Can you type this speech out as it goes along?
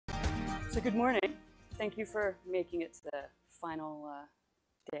So good morning. Thank you for making it to the final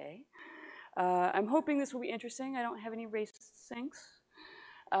day. I'm hoping this will be interesting. I don't have any racist things.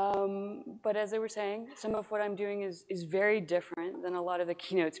 But as they were saying, some of what I'm doing is very different than a lot of the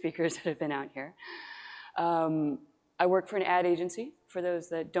keynote speakers that have been out here. I work for an ad agency, for those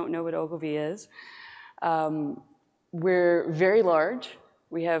that don't know what Ogilvy is. We're very large.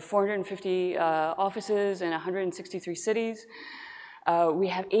 We have 450 offices in 163 cities. We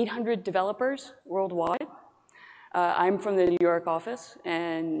have 800 developers worldwide. I'm from the New York office,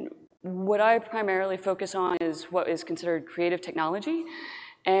 and what I primarily focus on is what is considered creative technology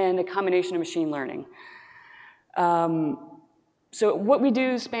and a combination of machine learning. So what we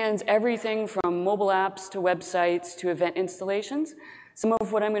do spans everything from mobile apps to websites to event installations. Some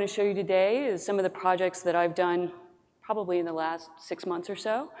of what I'm going to show you today is some of the projects that I've done probably in the last 6 months or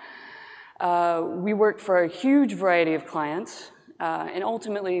so. We work for a huge variety of clients. And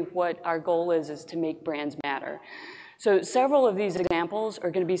ultimately, what our goal is to make brands matter. So several of these examples are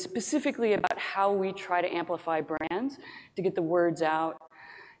going to be specifically about how we try to amplify brands to get the words out,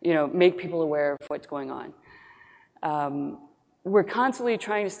 make people aware of what's going on. We're constantly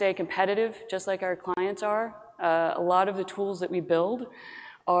trying to stay competitive, just like our clients are. A lot of the tools that we build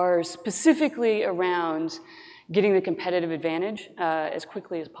are specifically around getting the competitive advantage as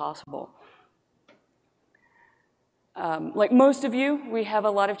quickly as possible. Like most of you, we have a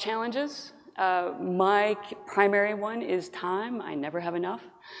lot of challenges. My primary one is time. I never have enough.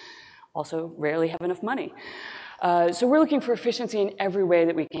 Also, rarely have enough money. So we're looking for efficiency in every way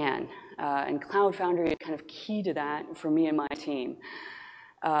that we can. And Cloud Foundry is kind of key to that for me and my team.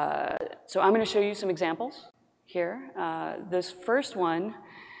 So I'm going to show you some examples here. This first one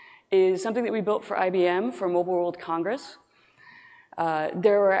is something that we built for IBM for Mobile World Congress.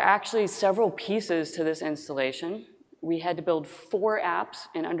 There were actually several pieces to this installation. We had to build 4 apps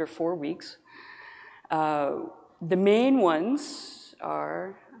in under 4 weeks. The main ones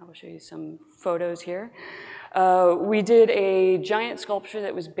are, I'll show you some photos here. We did a giant sculpture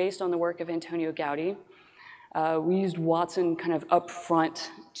that was based on the work of Antonio Gaudi. We used Watson kind of up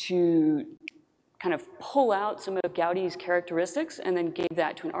front to kind of pull out some of Gaudi's characteristics and then gave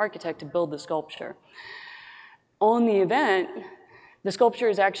that to an architect to build the sculpture. On the event, the sculpture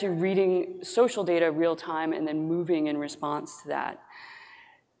is actually reading social data real time and then moving in response to that.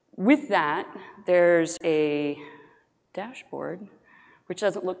 With that, there's a dashboard, which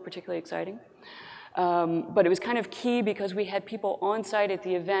doesn't look particularly exciting. But it was kind of key because we had people on site at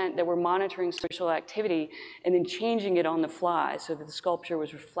the event that were monitoring social activity and then changing it on the fly so that the sculpture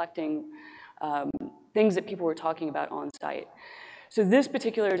was reflecting things that people were talking about on site. So this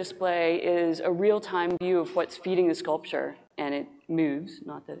particular display is a real-time view of what's feeding the sculpture, and it moves,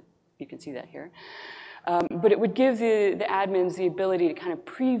 not that you can see that here. But it would give the admins the ability to kind of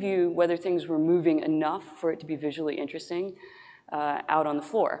preview whether things were moving enough for it to be visually interesting out on the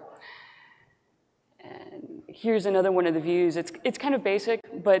floor. And here's another one of the views. It's kind of basic,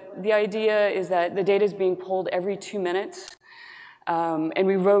 but the idea is that the data is being pulled every 2 minutes. And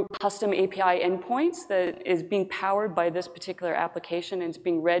we wrote custom API endpoints that is being powered by this particular application, and it's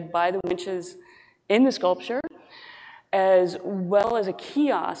being read by the winches in the sculpture, as well as a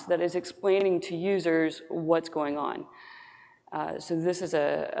kiosk that is explaining to users what's going on. So this is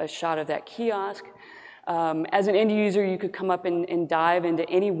a shot of that kiosk. As an end user, you could come up and dive into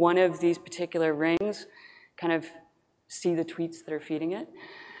any one of these particular rings, kind of see the tweets that are feeding it.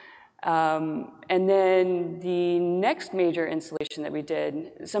 And then the next major installation that we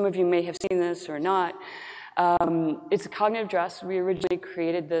did, some of you may have seen this or not, it's a cognitive dress. We originally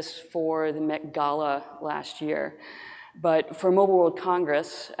created this for the Met Gala last year. But for Mobile World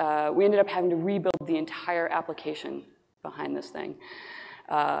Congress, we ended up having to rebuild the entire application behind this thing.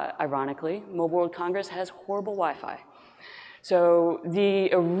 Ironically, Mobile World Congress has horrible Wi-Fi. So the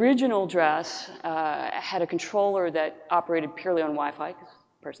original dress had a controller that operated purely on Wi-Fi, because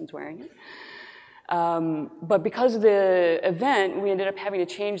the person's wearing it. But because of the event, we ended up having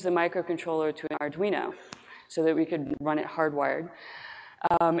to change the microcontroller to an Arduino so that we could run it hardwired.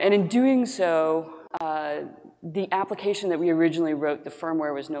 And in doing so, the application that we originally wrote, the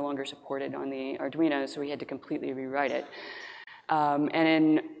firmware was no longer supported on the Arduino, so we had to completely rewrite it. And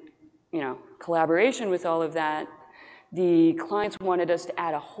in collaboration with all of that, the clients wanted us to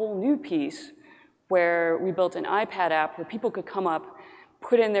add a whole new piece where we built an iPad app where people could come up,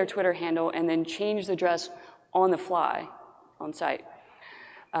 put in their Twitter handle, and then change the dress on the fly on site.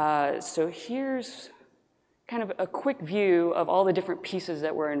 So here's kind of a quick view of all the different pieces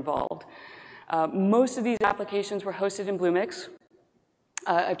that were involved. Most of these applications were hosted in Bluemix.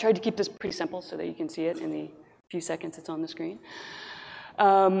 I've tried to keep this pretty simple so that you can see it in the few seconds it's on the screen.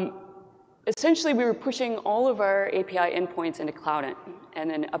 essentially, we were pushing all of our API endpoints into Cloud and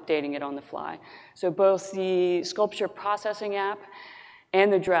then updating it on the fly. So both the sculpture processing app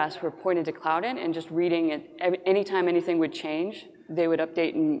and the dress were pointed to Cloud and just reading it. Anytime anything would change, they would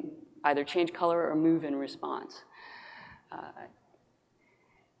update and either change color or move in response.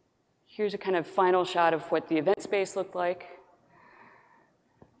 Here's a kind of final shot of what the event space looked like.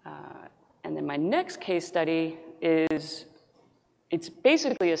 And then my next case study is, it's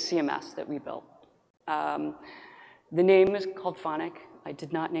basically a CMS that we built. The name is called Phonic. I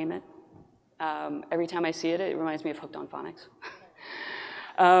did not name it. Every time I see it, it reminds me of Hooked on Phonics.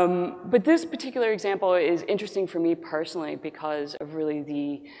 But this particular example is interesting for me personally because of really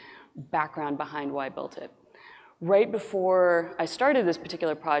the background behind why I built it. Right before I started this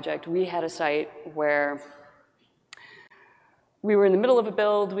particular project, we had a site where we were in the middle of a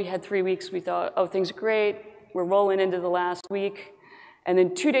build. We had 3 weeks. We thought, oh, things are great. We're rolling into the last week. And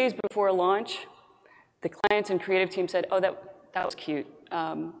then 2 days before launch, the clients and creative team said, oh, that was cute.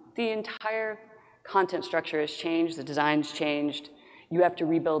 The entire content structure has changed. The design's changed. You have to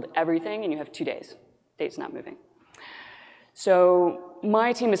rebuild everything, and you have 2 days. Date's not moving. So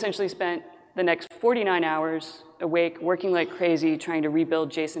my team essentially spent the next 49 hours awake, working like crazy, trying to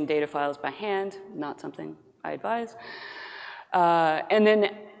rebuild JSON data files by hand, not something I advise. And then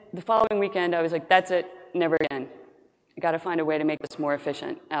the following weekend, I was like, that's it, never again. I got to find a way to make this more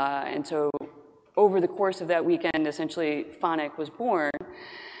efficient. And so over the course of that weekend, essentially, Phonic was born.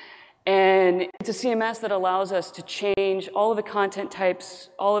 And it's a CMS that allows us to change all of the content types,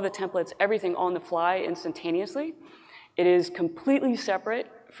 all of the templates, everything on the fly instantaneously. It is completely separate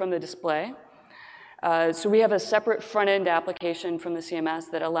from the display. So we have a separate front-end application from the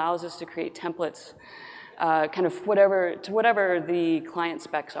CMS that allows us to create templates kind of whatever the client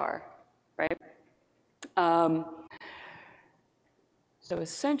specs are, right? So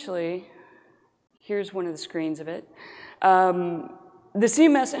essentially, here's one of the screens of it. The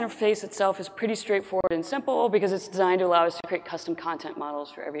CMS interface itself is pretty straightforward and simple because it's designed to allow us to create custom content models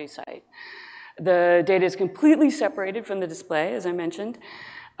for every site. The data is completely separated from the display, as I mentioned.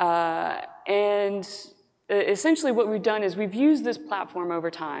 And essentially what we've done is we've used this platform over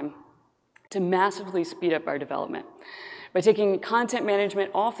time to massively speed up our development by taking content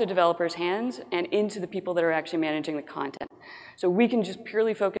management off the developers' hands and into the people that are actually managing the content. So we can just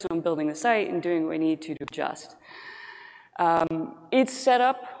purely focus on building the site and doing what we need to adjust. It's set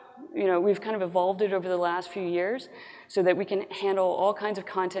up, we've kind of evolved it over the last few years so that we can handle all kinds of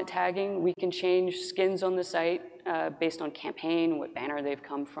content tagging. We can change skins on the site based on campaign, what banner they've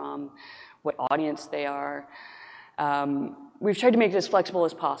come from, what audience they are. We've tried to make it as flexible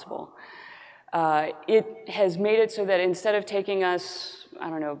as possible. It has made it so that instead of taking us, I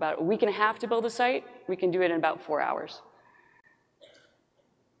don't know, about a week and a half to build a site, we can do it in about 4 hours.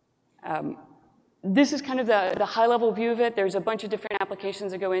 This is kind of the high-level view of it. There's a bunch of different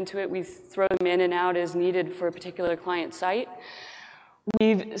applications that go into it. We throw them in and out as needed for a particular client site.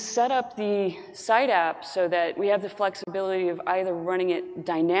 We've set up the site app so that we have the flexibility of either running it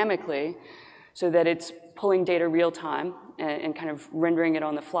dynamically so that it's pulling data real time and kind of rendering it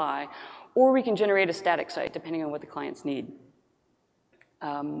on the fly, or we can generate a static site depending on what the clients need.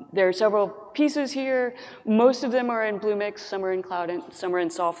 There are several pieces here. Most of them are in Bluemix, some are in Cloud, and some are in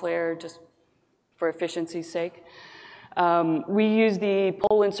SoftLayer, just for efficiency's sake. We use the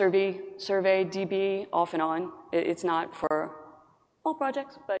poll and survey DB off and on. It's not for all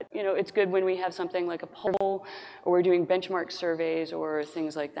projects, but it's good when we have something like a poll or we're doing benchmark surveys or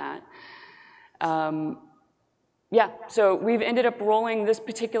things like that. Yeah, so we've ended up rolling this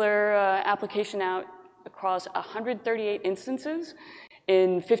particular application out across 138 instances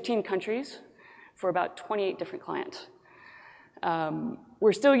in 15 countries for about 28 different clients.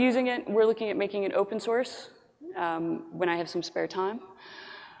 We're still using it. We're looking at making it open source when I have some spare time.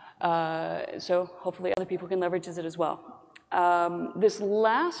 So hopefully other people can leverage it as well. This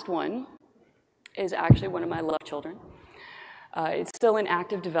last one is actually one of my love children. It's still in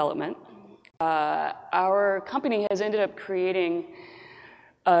active development. Our company has ended up creating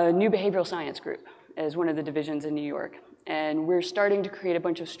a new behavioral science group as one of the divisions in New York. And we're starting to create a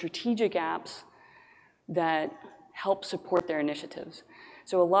bunch of strategic apps that help support their initiatives.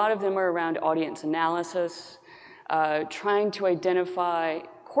 So a lot of them are around audience analysis, trying to identify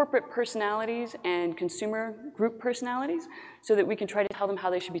corporate personalities and consumer group personalities so that we can try to tell them how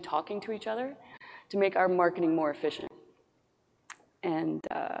they should be talking to each other to make our marketing more efficient. And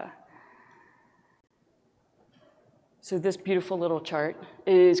so this beautiful little chart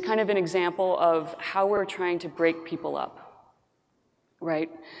is kind of an example of how we're trying to break people up,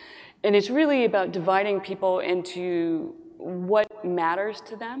 right? And it's really about dividing people into what matters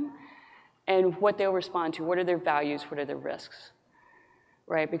to them and what they'll respond to. What are their values? What are their risks?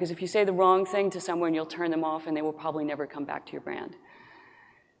 Right? Because if you say the wrong thing to someone, you'll turn them off and they will probably never come back to your brand.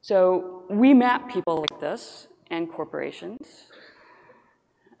 So we map people like this and corporations.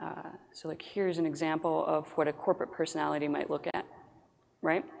 So like here's an example of what a corporate personality might look at,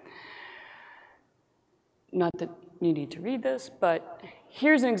 right? Not that you need to read this, but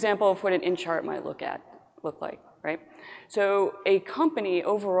here's an example of what an in-chart might look like, right? So a company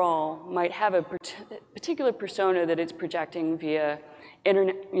overall might have a particular persona that it's projecting via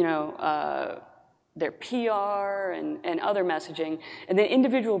internet, their PR and other messaging, and then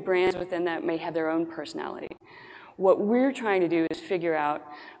individual brands within that may have their own personality. What we're trying to do is figure out,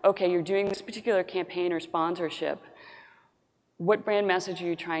 okay, you're doing this particular campaign or sponsorship, what brand message are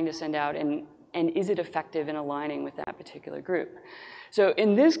you trying to send out, and is it effective in aligning with that particular group? So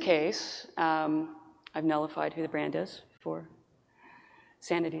in this case, I've nullified who the brand is for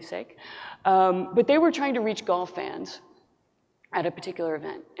sanity's sake, but they were trying to reach golf fans at a particular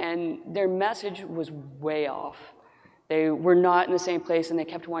event, and their message was way off. They were not in the same place, and they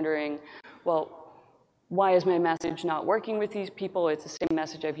kept wondering, well, why is my message not working with these people? It's the same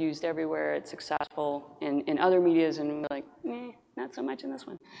message I've used everywhere. It's successful in other medias, and we're like, not so much in this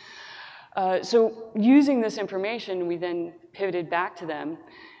one. So using this information, we then pivoted back to them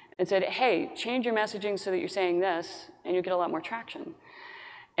and said, hey, change your messaging so that you're saying this, and you'll get a lot more traction.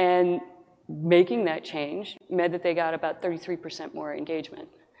 And making that change meant that they got about 33% more engagement,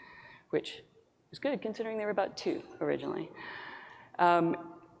 which was good considering they were about 2 originally.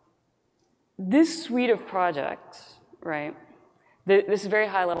 This suite of projects, right, this is very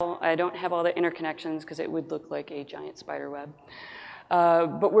high level. I don't have all the interconnections because it would look like a giant spider web.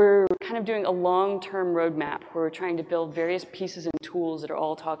 But we're kind of doing a long-term roadmap where we're trying to build various pieces and tools that are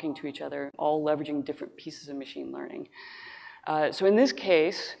all talking to each other, all leveraging different pieces of machine learning. So in this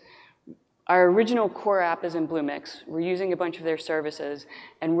case, our original core app is in Bluemix. We're using a bunch of their services,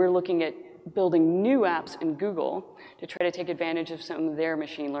 and we're looking at building new apps in Google to try to take advantage of some of their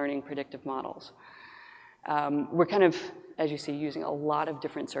machine learning predictive models. We're kind of, as you see, using a lot of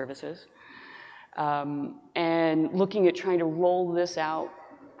different services. And looking at trying to roll this out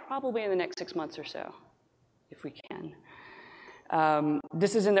probably in the next 6 months or so, if we can.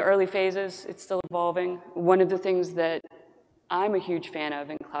 This is in the early phases. It's still evolving. One of the things that I'm a huge fan of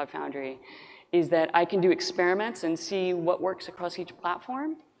in Cloud Foundry is that I can do experiments and see what works across each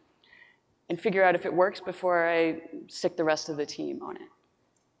platform and figure out if it works before I stick the rest of the team on it.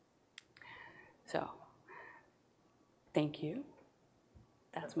 So, thank you.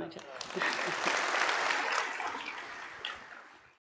 That's my job.